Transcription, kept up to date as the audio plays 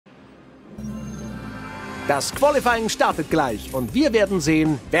Das Qualifying startet gleich und wir werden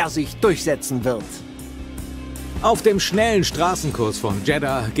sehen, wer sich durchsetzen wird. Auf dem schnellen Straßenkurs von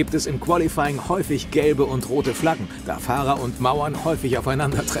Jeddah gibt es im Qualifying häufig gelbe und rote Flaggen, da Fahrer und Mauern häufig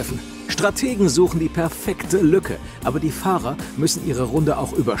aufeinandertreffen. Strategen suchen die perfekte Lücke, aber die Fahrer müssen ihre Runde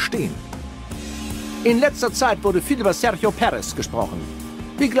auch überstehen. In letzter Zeit wurde viel über Sergio Perez gesprochen.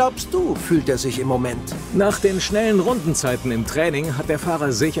 Wie glaubst du, fühlt er sich im Moment? Nach den schnellen Rundenzeiten im Training hat der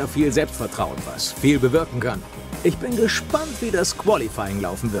Fahrer sicher viel Selbstvertrauen, was viel bewirken kann. Ich bin gespannt, wie das Qualifying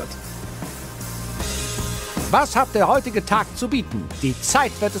laufen wird. Was hat der heutige Tag zu bieten? Die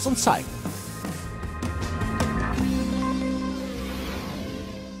Zeit wird es uns zeigen.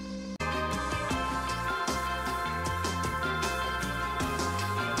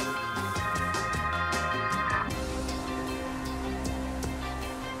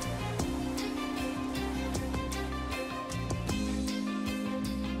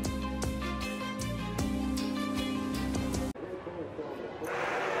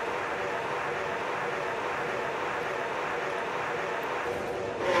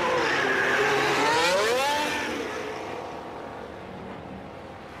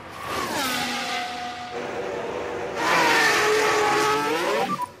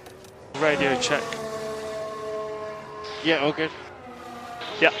 Radio check. Yeah, all good.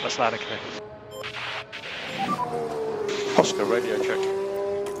 Yeah, that's loud and clear. Oscar, radio check.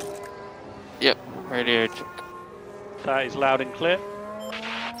 Yep, radio check. That is loud and clear.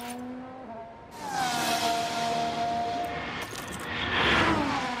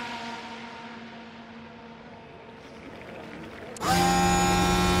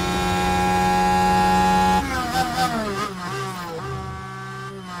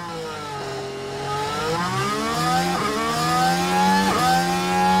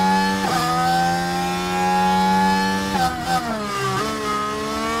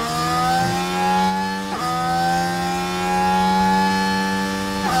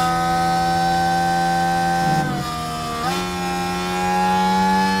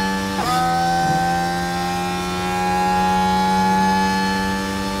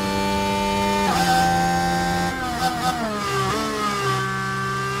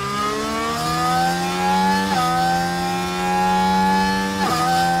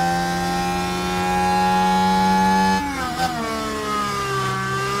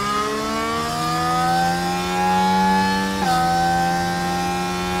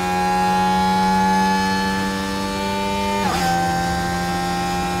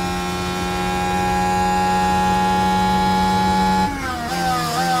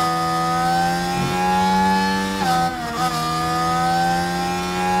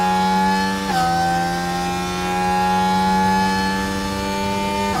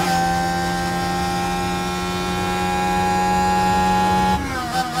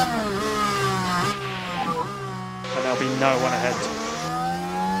 No one ahead.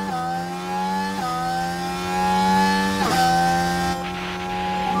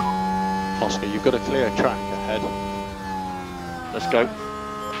 Oscar, you've got a clear track ahead. Let's go.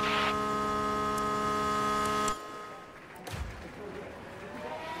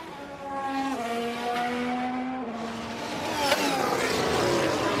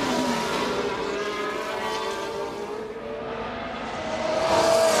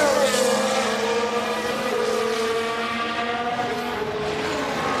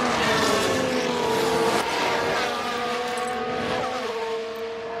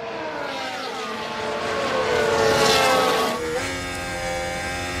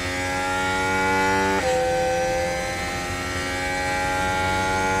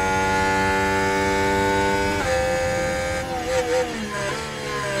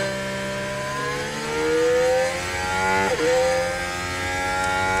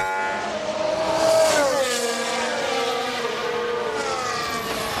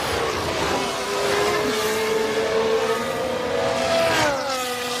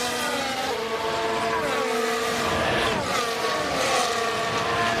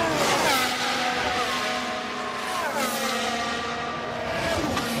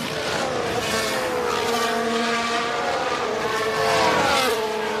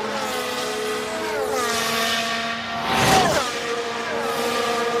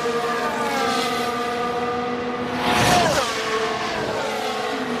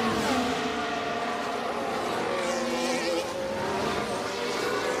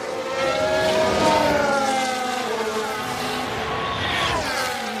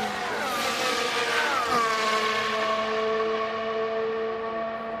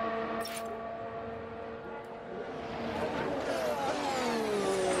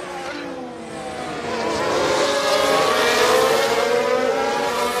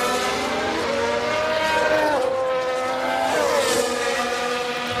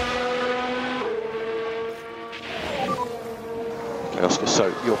 So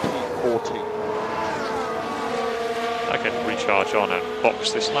you're P14. I can recharge on and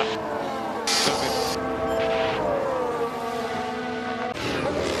box this lap.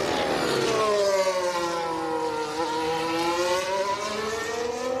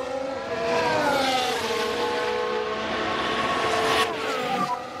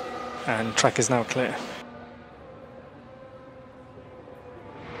 And track is now clear.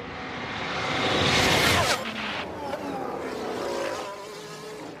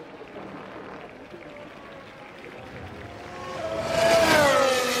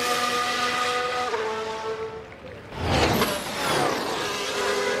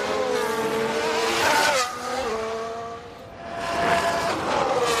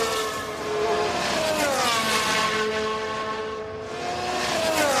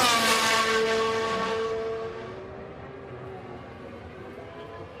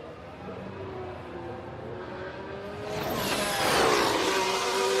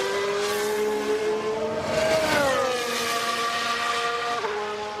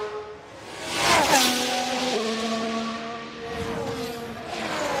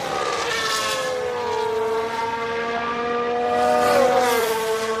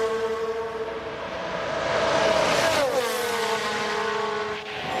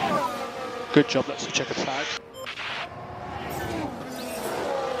 Good job, that's a checkered flag.